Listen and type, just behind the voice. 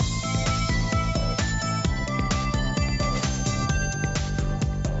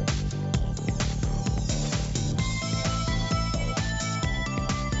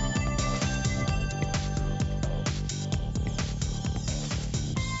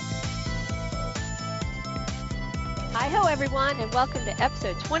Hi-ho, everyone, and welcome to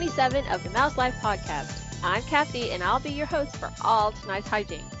episode 27 of the Mouse Life Podcast. I'm Kathy, and I'll be your host for all tonight's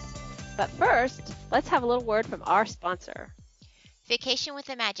hijinks. But first, let's have a little word from our sponsor. Vacation with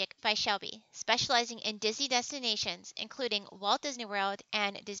the Magic by Shelby, specializing in Disney destinations, including Walt Disney World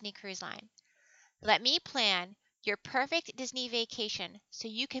and Disney Cruise Line. Let me plan your perfect Disney vacation so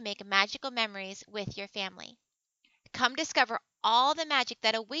you can make magical memories with your family. Come discover all the magic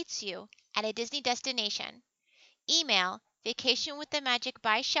that awaits you at a Disney destination. Email vacationwiththemagic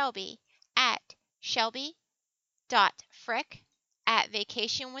by at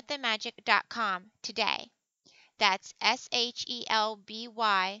shelby.frick@vacationwiththemagic.com today. That's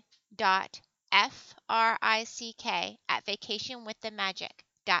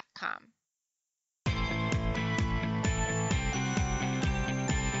SHELBY.FRICK@vacationwiththemagic.com.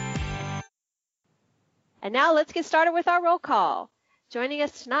 And now let's get started with our roll call. Joining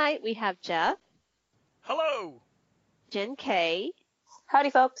us tonight, we have Jeff. Hello. Jen K. Howdy,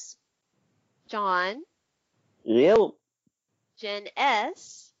 folks. John. Yep. Jen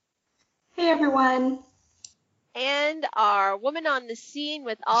S. Hey, everyone. And our woman on the scene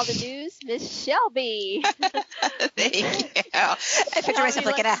with all the news, Miss Shelby. Thank you. I picture myself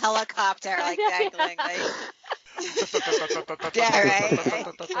like in a helicopter, like dangling. Yeah, right.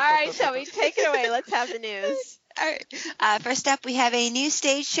 All right, Shelby, take it away. Let's have the news. All right. First up, we have a new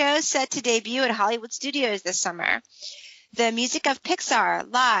stage show set to debut at Hollywood Studios this summer. The Music of Pixar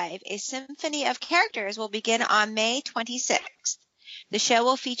Live, a symphony of characters, will begin on May 26th. The show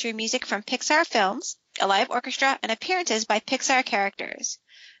will feature music from Pixar films, a live orchestra, and appearances by Pixar characters.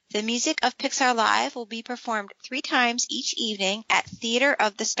 The Music of Pixar Live will be performed 3 times each evening at Theater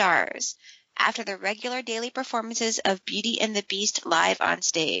of the Stars, after the regular daily performances of Beauty and the Beast live on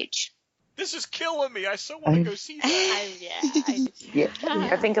stage. This is killing me. I so want to go see that.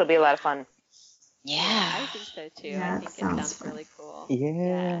 I think it'll be a lot of fun. Yeah. I think so too. Yeah, I think it sounds really cool.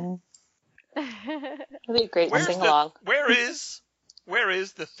 Yeah. It'll be great to sing along. Where is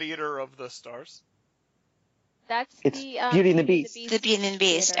the Theater of the Stars? That's It's the Beauty and the Beast. The Beauty and the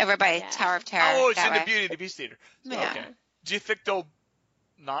Beast, Theater. over by Yeah. Tower of Terror. Oh, it's that in way. the Beauty and the Beast Theater. Yeah. Okay. Do you think they'll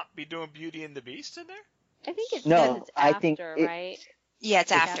not be doing Beauty and the Beast in there? I think it's No, because it's I after, think it- right? Yeah,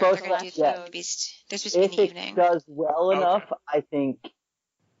 it's after. supposed They're going to- to do yeah. the Beast. They're supposed to be in If the it evening. does well Okay. enough, I think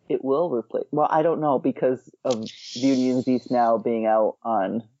it will replace. Well, I don't know because of Beauty and the Beast now being out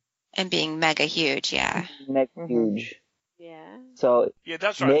on And being mega huge, yeah. next Mhm. huge. Yeah. So Yeah,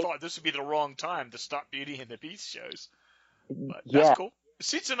 that's what I Nick- thought. This would be the wrong time to stop Beauty and the Beast shows. But yeah, that's cool. It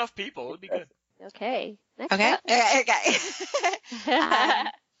seats enough people. It'd be good. Okay. Next Okay? up. Okay.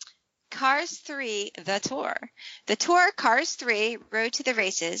 Cars 3, The Tour. The tour Cars 3, Road to the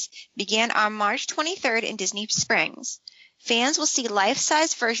Races, began on March 23rd in Disney Springs. Fans will see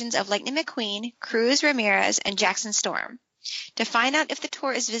life-size versions of Lightning McQueen, Cruz Ramirez, and Jackson Storm. To find out if the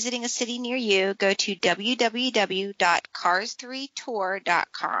tour is visiting a city near you, go to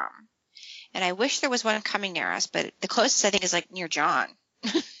www.cars3tour.com. And I wish there was one coming near us, but the closest I think is like near John.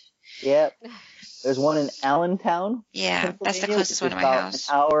 yeah. There's one in Allentown. Yeah, that's the Pennsylvania, closest one which to is my about house.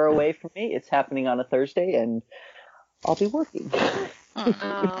 An hour away from me. It's happening on a Thursday, and I'll be working.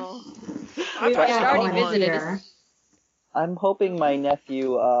 Oh. We've I've got already one visited. here. I'm hoping my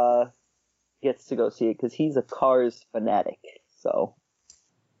nephew gets to go see it because he's a Cars fanatic, so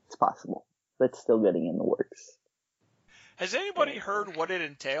it's possible. But still getting in the works. Has anybody heard what it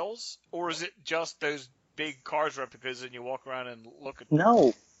entails? Or is it just those big Cars replicas and you walk around and look at them?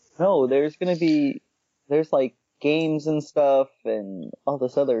 No, there's like games and stuff and all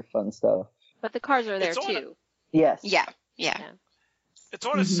this other fun stuff. But the cars are there It's on too. Yes. Yeah. It's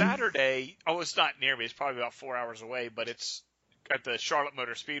on a Mhm. Saturday. Oh, it's not near me. It's probably about 4 hours away, but it's at the Charlotte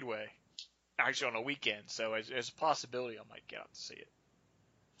Motor Speedway. Actually on a weekend, so there's a possibility I might get out to see it.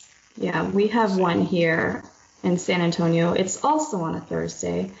 Yeah, we have one here in San Antonio. It's also on a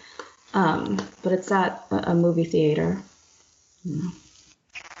Thursday, but it's at a movie theater.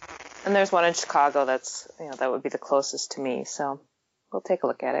 And there's one in Chicago that would be the closest to me, so we'll take a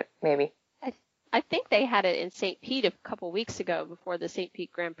look at it, maybe. I think they had it in St. Pete a couple weeks ago before the St. Pete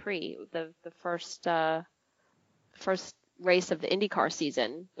Grand Prix. The first race of the IndyCar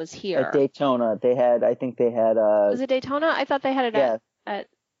season was here. At Daytona, I think they had Was it Daytona? I thought they had it yeah. at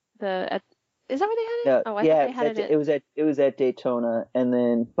is that where they had it? No, Oh, I yeah, thought they had it was at Daytona, and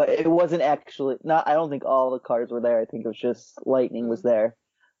then, but it wasn't actually, I don't think all the cars were there. I think it was just Lightning was there.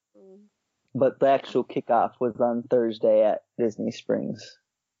 But the actual kickoff was on Thursday at Disney Springs.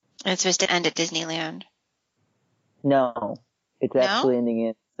 And it's supposed to end at Disneyland. No, it's No? actually ending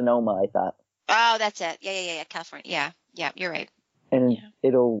in Sonoma, I thought. Oh, that's it. Yeah. California. Yeah, you're right. And Yeah.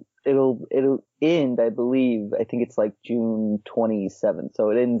 it'll it'll end, I believe. I think it's like June 27th, so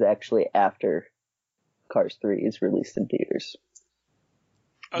it ends actually after Cars 3 is released in theaters.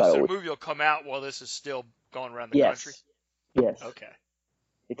 Oh, so the movie will come out while this is still going around the country? Yes. Okay.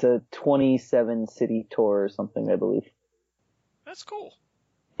 It's a 27 city tour or something, I believe. That's cool.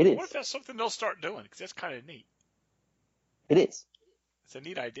 It is. What if that's something they'll start doing? Because that's kind of neat. It is. It's a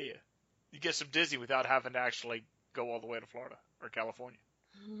neat idea. You get some Disney without having to actually go all the way to Florida or California.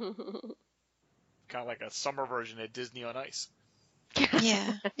 Kind of like a summer version of Disney on Ice.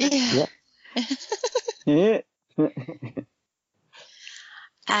 Yeah. Yeah. Yeah.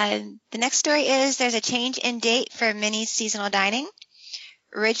 The next story is there's a change in date for Minnie's seasonal dining.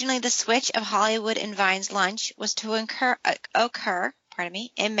 Originally, the switch of Hollywood and Vine's lunch was to occur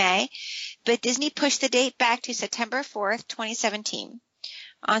in May, but Disney pushed the date back to September 4th, 2017.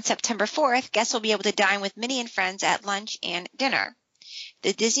 On September 4th, guests will be able to dine with Minnie and friends at lunch and dinner.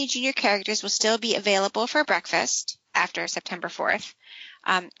 The Disney Junior characters will still be available for breakfast after September 4th.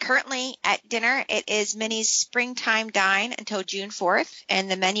 Currently at dinner, it is Minnie's Springtime Dine until June 4th, and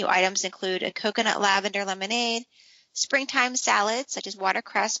the menu items include a coconut lavender lemonade, springtime salads such as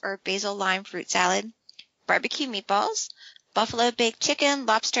watercress or basil lime fruit salad, barbecue meatballs, buffalo baked chicken,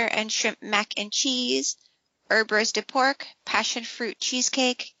 lobster and shrimp mac and cheese, herb roasted pork, passion fruit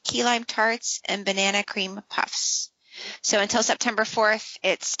cheesecake, key lime tarts, and banana cream puffs. So until September 4th,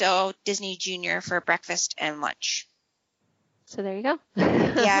 it's still Disney Junior for breakfast and lunch. So there you go.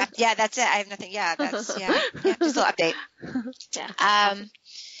 yeah, that's it. I have nothing. Yeah, just a little update.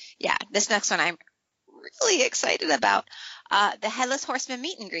 Yeah. This next one I'm really excited about. The Headless Horseman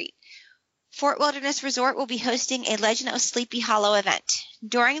meet and greet. Fort Wilderness Resort will be hosting a Legend of Sleepy Hollow event.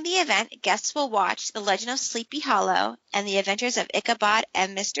 During the event, guests will watch The Legend of Sleepy Hollow and the Adventures of Ichabod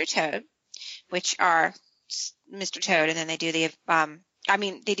and Mr. Toad, which are Mr. Toad, and then they do the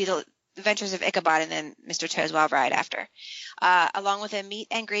Adventures of Ichabod and then Mr. Toad's Wild Ride after, along with a meet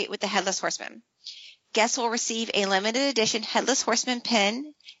and greet with the Headless Horseman. Guests will receive a limited edition Headless Horseman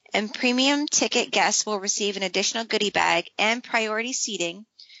pin, and premium ticket guests will receive an additional goodie bag and priority seating,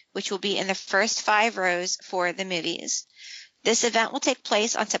 which will be in the first 5 rows for the movies. This event will take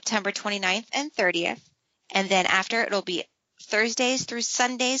place on September 29th and 30th, and then after it'll be Thursdays through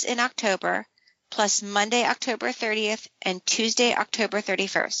Sundays in October, plus Monday, October 30th, and Tuesday, October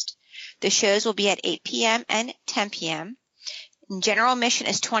 31st. The shows will be at 8 p.m. and 10 p.m. General admission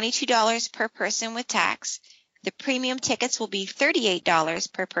is $22 per person with tax. The premium tickets will be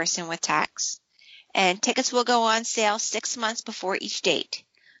 $38 per person with tax. And tickets will go on sale 6 months before each date.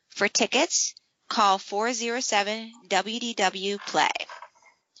 For tickets, call 407-WDW-PLAY.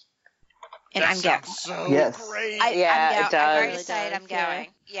 And I'm going. So great. It does. I'm very excited. I'm going.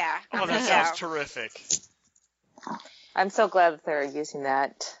 Yeah. Oh, that sounds terrific. I'm so glad that they're using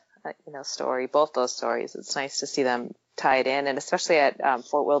that, story, both those stories. It's nice to see them tied in, and especially at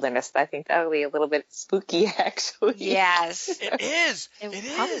Fort Wilderness. I think that'll be a little bit spooky, actually. Yes. It is. It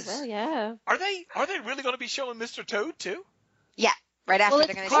is. Will, yeah. Are they really going to be showing Mr. Toad too? Yeah. Right after they're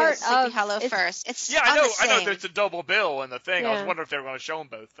going to show Sleepy Hollow first. It's I know there's a double bill in the thing. Yeah. I was wondering if they were going to show them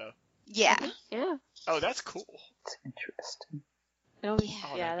both though. Yeah. Yeah. Oh, that's cool. That's interesting. That'll be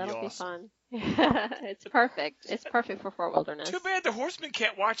that'd be fun. It's perfect. It's perfect for Fort Wilderness. Too bad the horseman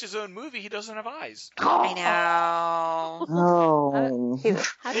can't watch his own movie. He doesn't have eyes. I know. Oh. He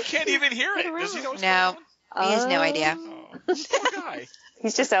can't even hear it. Does he know what's going on? He has no idea. Oh, poor guy.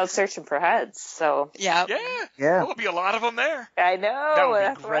 He's just out searching for heads, so. Yeah. Yeah. Yeah. There'll be a lot of them there. I know. That would be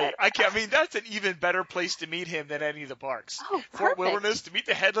that's great. right. That's an even better place to meet him than any of the parks. Oh, Fort perfect. Wilderness, to meet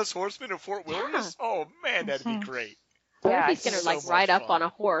the Headless Horseman of Fort Wilderness? Oh, man, that'd be great. Yeah, Yeah, he's gonna so like much ride up fun. on a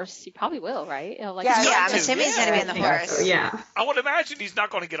horse. He probably will, right? He'll, like, Yeah, He's I'm got to, assuming he's going to be on the Yeah. horse. Yeah. I would imagine he's not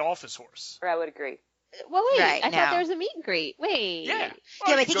going to get off his horse. I would agree. Well, wait. Right, I no. thought there was a meet and greet. Wait. Yeah. Yeah, Well,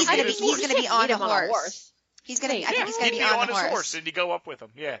 but I think he's go gonna get be- his he's horse. gonna be on Meet a him horse. He's going to be. I think he's going He'd to be be on the his horse. horse, and you go up with him.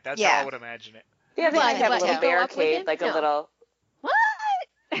 Yeah, that's Yeah. how I would imagine it. Yeah, they But- might have a but little he'll go up with barricade, him? like a No. little. What?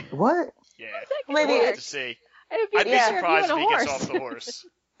 What? Yeah. Maybe We'll have it- to see. It'd be I'd be weird surprised you if on he a gets horse. off the horse.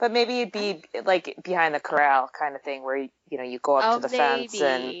 But maybe it'd be like behind the corral kind of thing, where you go up to the fence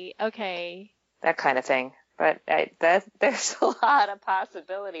and maybe. Okay. that kind of thing. But there's a lot of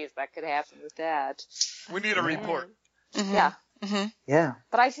possibilities that could happen with that. We need a report. Mhm. Yeah. Mm-hmm. Yeah.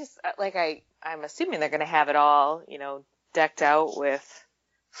 But I just I'm assuming they're going to have it all, decked out with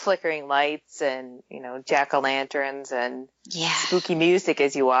flickering lights and jack-o'-lanterns and Yeah. spooky music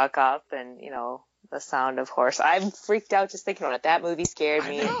as you walk up, and the sound of horse. I'm freaked out just thinking about it. That movie scared I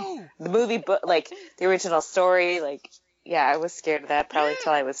me. know. The movie, the original story, Yeah, I was scared of that probably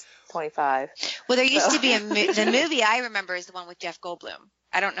till I was 25. Well, there used to be the movie I remember is the one with Jeff Goldblum.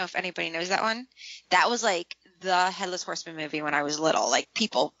 I don't know if anybody knows that one. That was like the Headless Horseman movie when I was little, like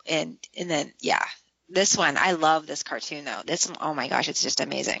people and then yeah. This one, I love this cartoon though. This one, oh my gosh, it's just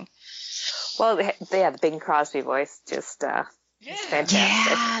amazing. Well, they have the Bing Crosby voice, just it's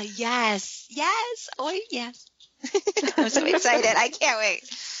fantastic. Yeah, yes. Oh yes. I'm so excited. I can't wait.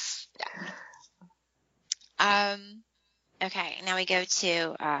 Yeah. Okay, now we go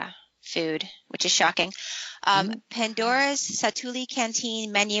to food, which is shocking. Pandora's Satuli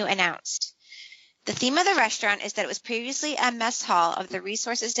Canteen menu announced. The theme of the restaurant is that it was previously a mess hall of the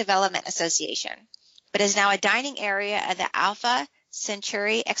Resources Development Association, but is now a dining area of the Alpha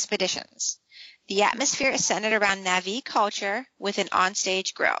Centauri Expeditions. The atmosphere is centered around Na'vi culture with an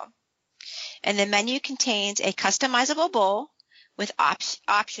onstage grill. And the menu contains a customizable bowl with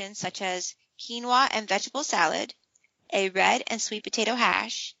options such as quinoa and vegetable salad, a red and sweet potato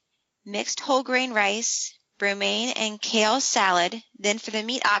hash, mixed whole grain rice, romaine and kale salad. Then for the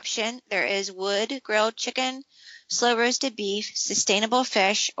meat option, there is wood grilled chicken, slow roasted beef, sustainable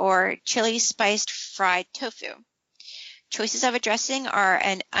fish, or chili spiced fried tofu. Choices of a dressing are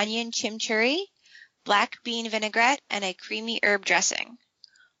an onion chimichurri, black bean vinaigrette, and a creamy herb dressing.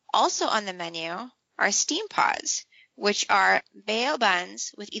 Also on the menu are steam pods, which are bao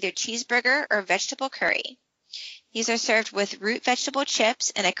buns with either cheeseburger or vegetable curry. These are served with root vegetable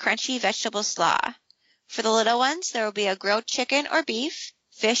chips and a crunchy vegetable slaw. For the little ones, there will be a grilled chicken or beef,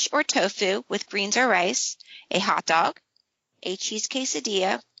 fish or tofu with greens or rice, a hot dog, a cheese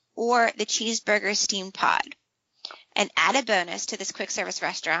quesadilla, or the cheeseburger steamed pod. An added bonus to this quick service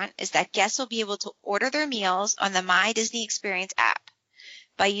restaurant is that guests will be able to order their meals on the My Disney Experience app.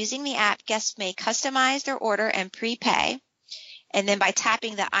 By using the app, guests may customize their order and prepay. And then by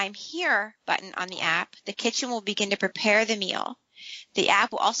tapping the I'm Here button on the app, the kitchen will begin to prepare the meal. The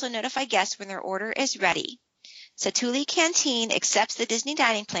app will also notify guests when their order is ready. Satuli Canteen accepts the Disney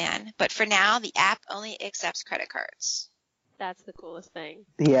dining plan, but for now, the app only accepts credit cards. That's the coolest thing.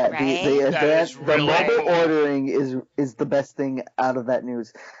 Yeah, Right? the really mobile cool. ordering is the best thing out of that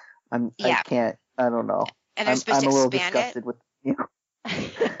news. I don't know. And they're supposed I'm a to little expand disgusted with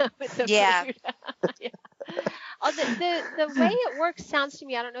With the Yeah. food. Yeah. Oh, the way it works sounds to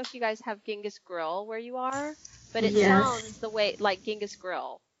me, I don't know if you guys have Genghis Grill where you are, but it Yes. sounds the way like Genghis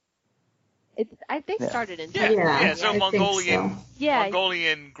Grill. I think Yeah. started in Yeah, Thailand. yeah, so I think Mongolian, so. Yeah,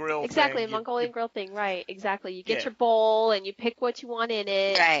 Mongolian grill exactly, thing. Mongolian grill thing, right, exactly. You get Yeah. your bowl and you pick what you want in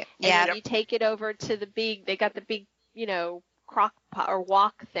it. Right. And Yeah. then you take it over to they got the big, crock pot or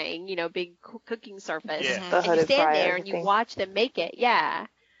wok thing, big cooking surface. Yeah. Mhm. The And you hooded stand fryer there and you thing. watch them make it. Yeah.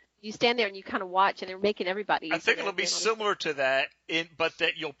 You stand there and you kind of watch and they're making everybody. I think it'll be similar to that, but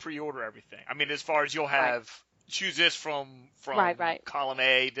that you'll pre-order everything. I mean, as far as you'll have choose this from Right. column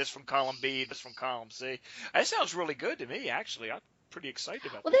A, this from column B, this from column C. That sounds really good to me, actually. I'm pretty excited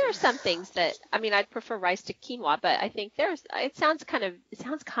about. Well, there are some things that I'd prefer rice to quinoa, but I think it sounds kind of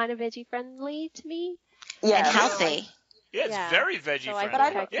veggie friendly to me. Yeah, And healthy. Yeah, it's Yeah. very veggie So I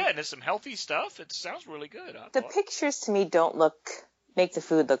friendly. think I Yeah, and there's some healthy stuff. It sounds really good. The pictures to me don't make the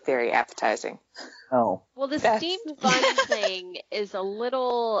food look very appetizing. Oh. Well, the That's- steamed bun thing is a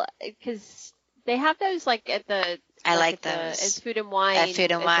little because they have those like at the. I like at those. as Food and Wine. At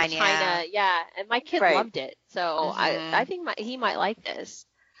Food and at the Wine, China, yeah. And my kid Right. loved it, so Mhm. I think he might like this.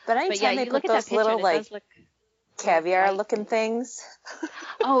 But But anytime yeah, they you look put at that those picture little and it like does look. caviar looking white. things,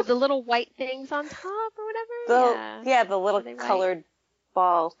 Oh, the little white things on top or whatever. the little Are they white? colored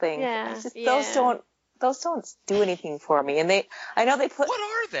ball things. Yeah, It's just, yeah. those don't do anything for me. And I know they put What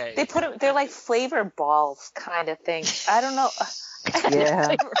are they? they put them, they're like flavor balls kind of thing. I don't know.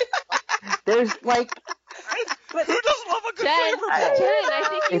 Yeah. There's like Who doesn't love a good Jen, flavor ball?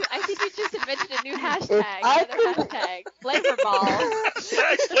 Jen, I think you just invented a new hashtag. I Another could- hashtag. Flavor balls.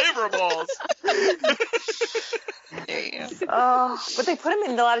 Flavor balls. There you go. Oh, but they put them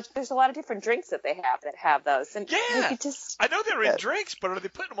in there's a lot of different drinks that have those. And you Yeah. could just, I know they're in drinks, but are they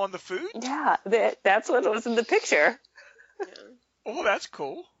putting them on the food? yeah, that's what was in the picture. Oh, that's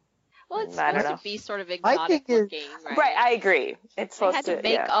cool. Well, it's I don't supposed know. to be sort of think exotic is- looking, right? Right, I agree. It's They supposed had to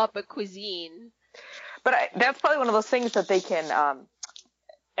make yeah. up a cuisine. But that's probably one of those things that they can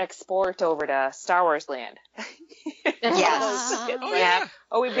export over to Star Wars Land. Yes. Oh, Like, yeah.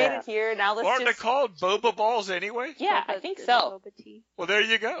 oh, we made Yeah. it here. Now let's Aren't they just called boba balls anyway? yeah, I think so. Boba tea. Well, there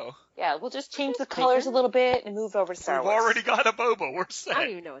you go. Yeah, we'll just change the That's colors a bigger. little bit and move over to Star We've Wars. already got a boba. We're I don't set.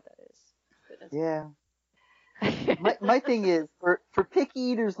 even know what that is. Goodness. yeah. My thing is for picky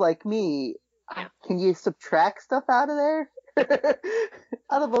eaters like me, can you subtract stuff out of there?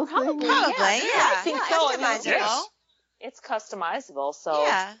 Out of those Probably. things? Probably, yeah. I think so. I mean, customizable. Yes. it's customizable, so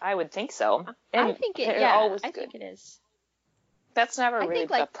Yeah. I would think so. I And think it. they're Yeah, always I good. think it is. That's never I really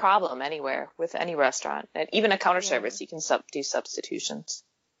think, like- a problem anywhere with any restaurant. And even a counter Yeah. service, you can do substitutions.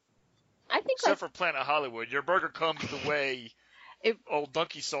 I think Except like for Planet Hollywood, your burger comes the way old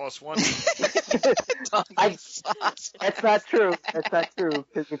donkey sauce wants. That's not true. That's not true.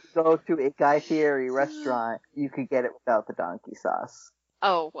 Because if you go to a Guy Fieri restaurant, you could get it without the donkey sauce.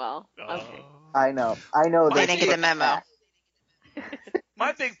 oh well. Okay. I know. They They didn't get the memo.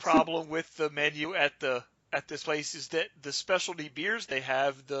 My big problem with the menu at this place is that the specialty beers they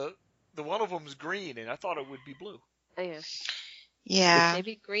have, the one of them's green, and I thought it would be blue. Oh, yeah. Yeah.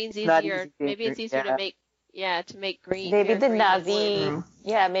 Maybe green's not easier. easy Maybe it's easier yeah. to make. Yeah, to make green. Maybe beer the green than blue.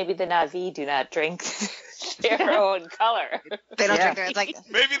 Navi, maybe the Navi do not drink their own color. They don't Yeah. drink it. It's like,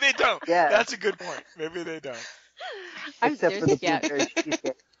 Maybe they don't. Yeah. That's a good point. Maybe they don't. Except for the yeah. blueberry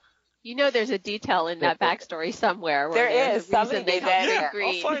cheesecake. You know, there's a detail in that backstory somewhere. Where There there's is. a reason Somebody they did don't that.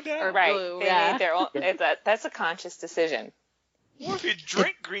 drink Yeah, I'll green find out. or Right. blue. They Yeah. made their own. That's a conscious decision. Well, if you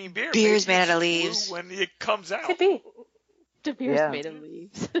drink green beer, beer's maybe made out of it's blue leaves. when it comes out. Could be. The beer's Yeah. made of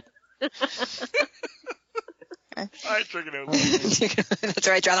leaves. I ain't drinking no leaves. that's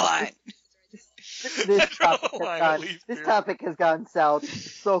where I draw the line. This topic, Oh, I has gone, leave this beer. topic has gone south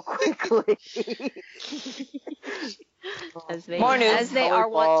so quickly. as they More news. as they Flavor are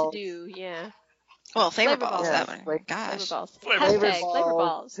wont balls. to do. Yeah. Well, flavor Flavor balls, balls. that Yeah, one. like- Gosh. Flavor balls. Flavor Hashtag flavor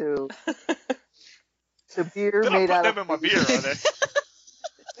balls. to the beer They're not made putting out them of in my beer, are they?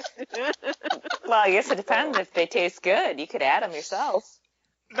 Well, I guess it depends if they taste good. You could add them yourself.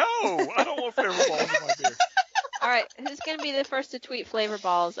 No, I don't want flavor balls in my beer. All right, who's going to be the first to tweet flavor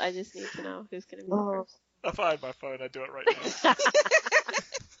balls? I just need to know who's going to be the Oh. first. If I had my phone, I'd do it right now.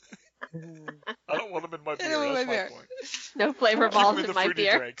 I don't want them in my beer. don't want That's my my beer. point. No flavor Keep them balls in in the my fruity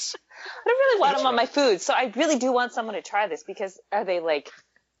beer. drinks. I don't really want That's them on my right. food, so I really do want someone to try this because are they like?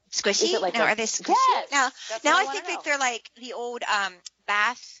 Squishy? Is it like no, a- are they squishy? Yes, No. that's Now what I wanna think know. that they're like the old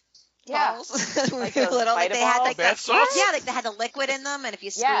bath Yeah. balls. Like Like those little, like Vita they had balls? like Bath the, sauce? yeah, like they had the liquid in them, and if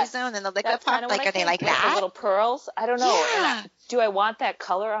you squeeze Yes. them, and then the liquid That's pop. kind of what Like, I are they think, like the that? little pearls. I don't know. Yeah. Do I want that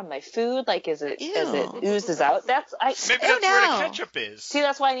color on my food? Like, as it Ew. oozes out? Maybe that's where no. the ketchup is. See,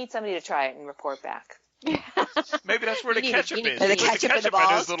 that's why I need somebody to try it and report back. Maybe that's where the You need a ketchup guinea is. pig. You The put ketchup in the ketchup in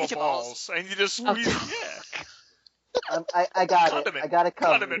balls? those little Ketchup balls, and you just squeeze it. Yeah. I got it. Condiment. I got it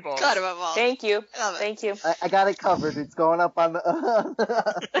covered. Condiment balls. Cut 'em up all. Thank you. Love it. Thank you. I got it covered. It's going up on the.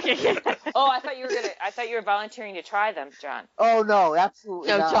 Oh, I thought you were volunteering to try them, John. Oh no, absolutely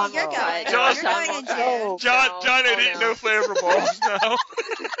No, not. John, You're no. good. John- You're going in No. June. John, No. John, I Oh, didn't no. know flavor balls. No.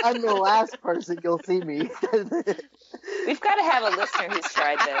 I'm the last person you'll see me. We've got to have a listener who's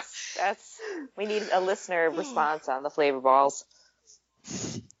tried this. We need a listener response on the flavor balls.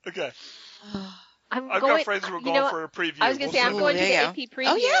 Okay. I'm I've going, got friends who are you going know, for a preview. I was going to say, I'm Ooh, going to the there you AP preview.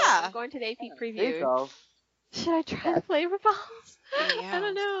 Oh, yeah. I'm going to the AP There you preview. go. Should I try the flavor balls? Yeah. I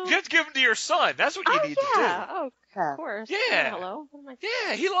don't know. You have to give them to your son. That's what you Oh, need yeah. to Oh, Yeah. of course. Yeah. Oh, hello. What am I do.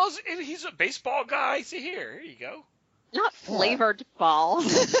 Yeah, he loves. He's a baseball guy. See here you go. Not flavored balls.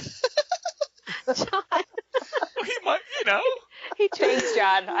 John, Well, he might, he took Thanks,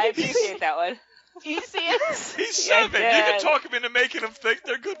 John. I appreciate that one. you see it? he's Yeah, 7. You can Dad. talk him into making him think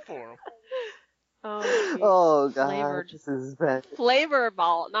they're good for him. Oh, geez. Oh god, Flavored. this is bad. Flavor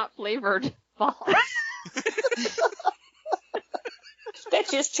ball, not flavored balls. That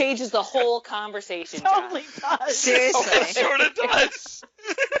just changes the whole conversation, John. Totally does. Seriously. It sort of does.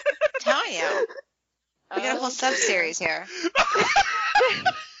 Telling you. We got a whole sub-series here.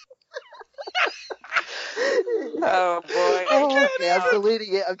 Oh boy. Oh, okay, I'm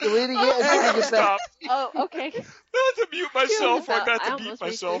deleting it. I'm deleting it. I'm I putting gotta it back. stop. Oh, okay. Not to mute myself or I not to almost beat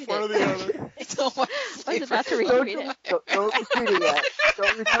myself, retweeted one or it. the other. It's almost I was about to Don't, retweet it. don't retweet it yet.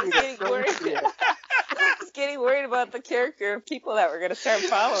 Don't retweet it. getting Don't worried. retweet it. I was getting worried about the character of people that were going to start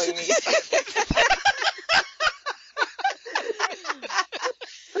following me.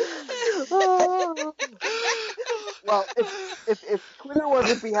 Oh. Well, if Twitter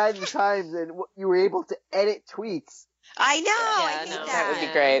wasn't behind the times and you were able to edit tweets, I know. I Yeah, hate no. that. That would be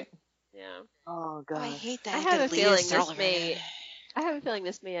Yeah. great. Yeah. oh Oh, god. I hate that. I have have to a delete feeling it, start this over may- again. I have a feeling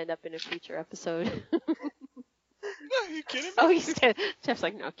this may end up in a future episode. Are you kidding me? Oh, Jeff's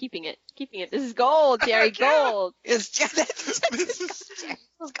like, no, keeping it. This is gold, Jerry, Heck yeah. gold. It's just This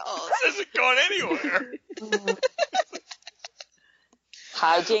isn't going anywhere.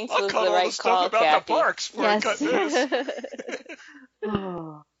 Hijinks I'll was cut the all right the call, stuff about Kathy. the parks before I cut this.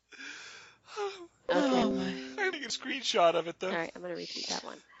 Oh. Okay. Oh my. I'm taking a screenshot of it though. All right, I'm gonna retweet that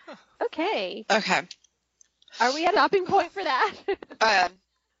one. Okay. Okay. Are we at a stopping point for that?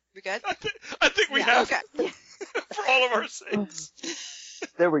 We good? I think we have. Okay. For all of our sakes.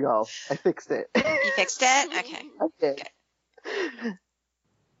 There we go. I fixed it. You fixed it? Okay. Okay.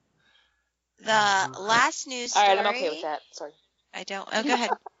 The last news All story. right, I'm okay with that. Sorry. I don't. Oh, go ahead.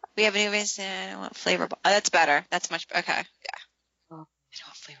 We have a new reason. I want flavor ball. Oh, that's better. That's much. Okay. Yeah. I don't want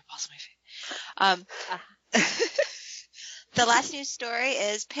flavor balls in my face. The last news story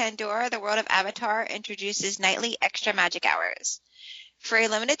is Pandora, the World of Avatar, introduces nightly extra magic hours. For a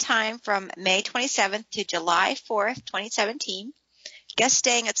limited time from May 27th to July 4th, 2017, guests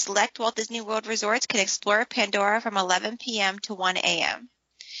staying at select Walt Disney World resorts can explore Pandora from 11 p.m. to 1 a.m.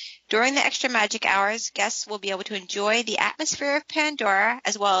 During the extra magic hours, guests will be able to enjoy the atmosphere of Pandora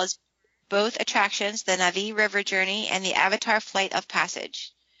as well as both attractions, the Na'vi River Journey and the Avatar Flight of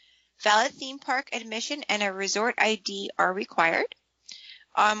Passage. Valid theme park admission and a resort ID are required.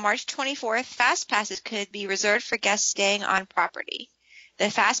 On March 24th, Fast Passes could be reserved for guests staying on property. The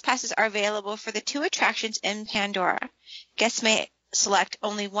Fast Passes are available for the 2 attractions in Pandora. Guests may select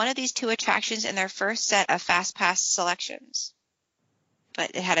only one of these 2 attractions in their first set of Fast Pass selections.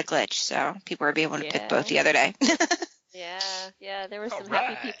 But it had a glitch, so people were able to pick both the other day. Yeah. There were some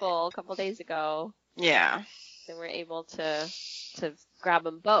Alright. happy people a couple days ago Yeah. that were able to grab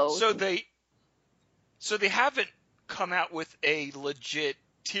them both. So they haven't come out with a legit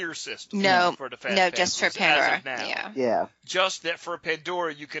tier system No, for the Fast no, just for Passes Pandora. as of now. Yeah. Yeah. Just that for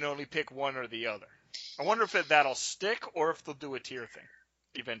Pandora, you can only pick one or the other. I wonder if that'll stick or if they'll do a tier thing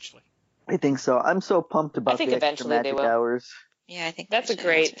eventually. I think so. I'm so pumped about think the extra eventually they magic will. hours. Yeah, I think That's a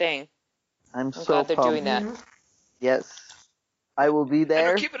great thing. I'm I'm so glad they're pumped. doing that. Yes. I will be And there.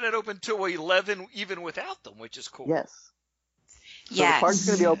 they're keeping it open till 11 even without them, which is cool. Yes. So Yes. the park's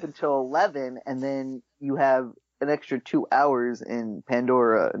going to be open till 11, and then you have an extra 2 hours in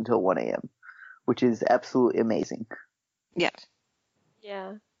Pandora until 1 a.m., which is absolutely amazing. Yeah.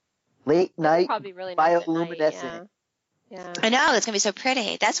 Yeah. Late Those are night, probably really nice at night, bioluminescent. Yeah. I know, it's going to be so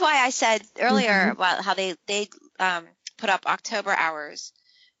pretty. That's why I said earlier about how they put up October hours,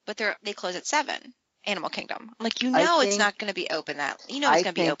 but they close at 7, Animal Kingdom. I'm like, it's think- not going to be open it's I going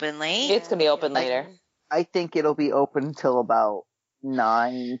to be think- open late. It's going to be open later. I think it'll be open until about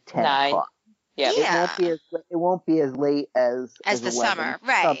 9, 10 9. o'clock. Yeah. Yeah. It won't be as late as the 11. summer,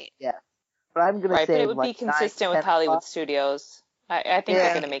 right. Yeah. But I'm going to Right, say but it would be like consistent 9, with 10 Hollywood o'clock. Studios. I think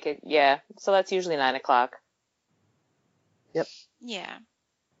they're going to make it, so that's usually 9 o'clock. Yeah.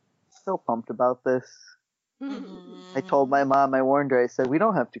 So pumped about this. Mhm. I told my mom, I warned her, I said, we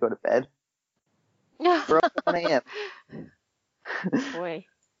don't have to go to bed. We're up at 1 a.m. Boy.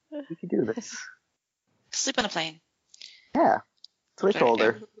 We can do this. Sleep on the plane. Yeah. That's what I told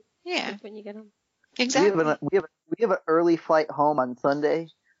her. Yeah, When you get them. exactly. We have an early flight home on Sunday.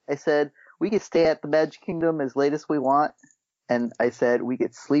 I said, we could stay at the Magic Kingdom as late as we want. And I said, we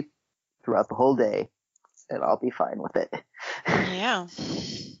could sleep throughout the whole day. And I'll be fine with it. Yeah.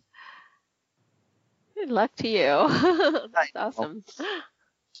 Good luck to you. That's awesome.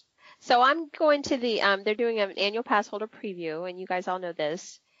 So I'm going to the they're doing an annual pass holder preview, and you guys all know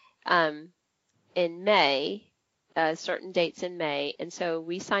this, in May, certain dates in May, and so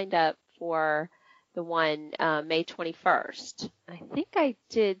we signed up for the one May 21st. I think I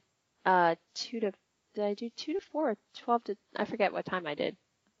did 2 to 4 or 12 to, I forget what time I did.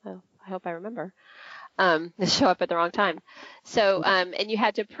 Oh, I hope I remember. To show up at the wrong time. So, and you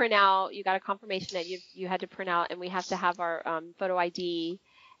had to print out, you got a confirmation that you had to print out, and we have to have our photo ID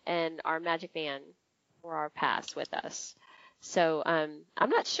and our Magic Band or our pass with us. So, I'm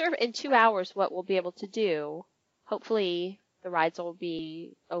not sure in 2 hours what we'll be able to do. Hopefully the rides will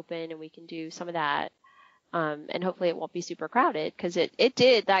be open and we can do some of that. And hopefully it won't be super crowded, because it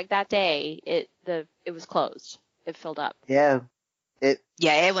did, like that day, it was closed. It filled up. Yeah. It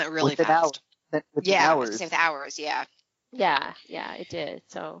went really Within fast. Within Yeah, hours. same with hours, yeah. Yeah, it did.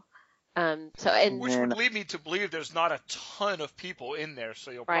 So, and Which would lead me to believe there's not a ton of people in there,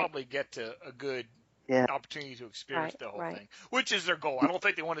 so you'll Right. probably get to a good opportunity to experience the whole thing, which is their goal. I don't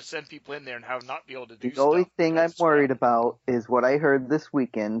think they want to send people in there and have not be able to do The stuff. only thing I'm because worried about is what I heard this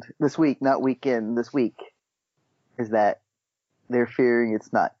week, is that they're fearing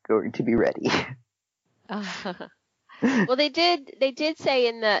it's not going to be ready. well, they did say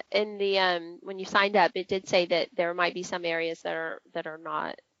in the when you signed up, it did say that there might be some areas that are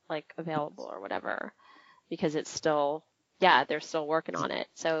not like available or whatever, because it's still, they're still working on it.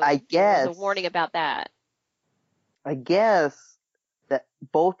 So I guess there's a warning about that. I guess that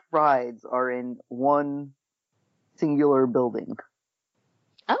both rides are in one singular building.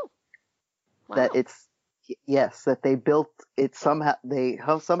 Oh. Wow. That that they built it somehow, they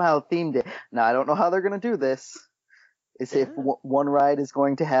have somehow themed it. Now I don't know how they're going to do this. is if one ride is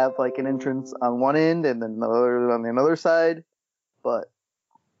going to have like an entrance on one end and then another on the other side, but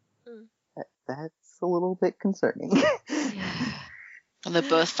that's a little bit concerning. And they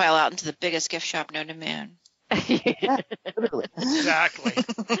both file out into the biggest gift shop known to man. Yeah, literally. Exactly.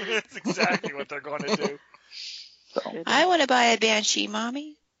 That's exactly what they're going to do. So, I want to buy a Banshee,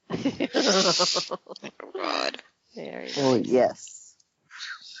 Mommy. Oh, God. oh yes,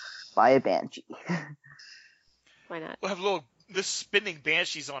 buy a Banshee. Why not? We'll have this spinning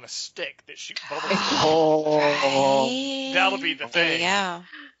banshees on a stick that shoot bubbles. Right. That'll be the thing. Yeah.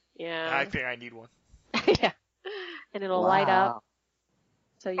 Yeah. I think I need one. Yeah. And it'll light up.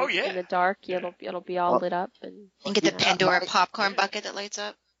 So you, in the dark, it'll be all lit up. And you can get the Pandora popcorn bucket that lights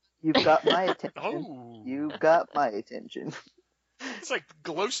up. You've got my attention. Oh. You've got my attention. It's like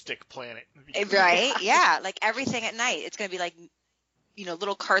Glow Stick Planet. Right? Yeah. Like everything at night. It's going to be like,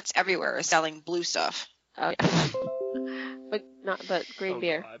 little carts everywhere selling blue stuff. Oh, yeah. But green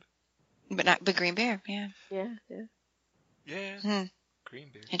beer. God. But green beer. Yeah. Yeah. Yeah. Green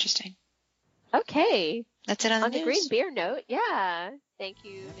beer. Interesting. Okay. That's it on the news. On the green beer note, yeah. Thank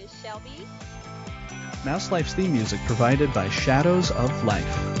you, Ms. Shelby. Mouse Life's theme music provided by Shadows of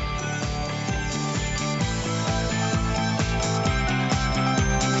Life.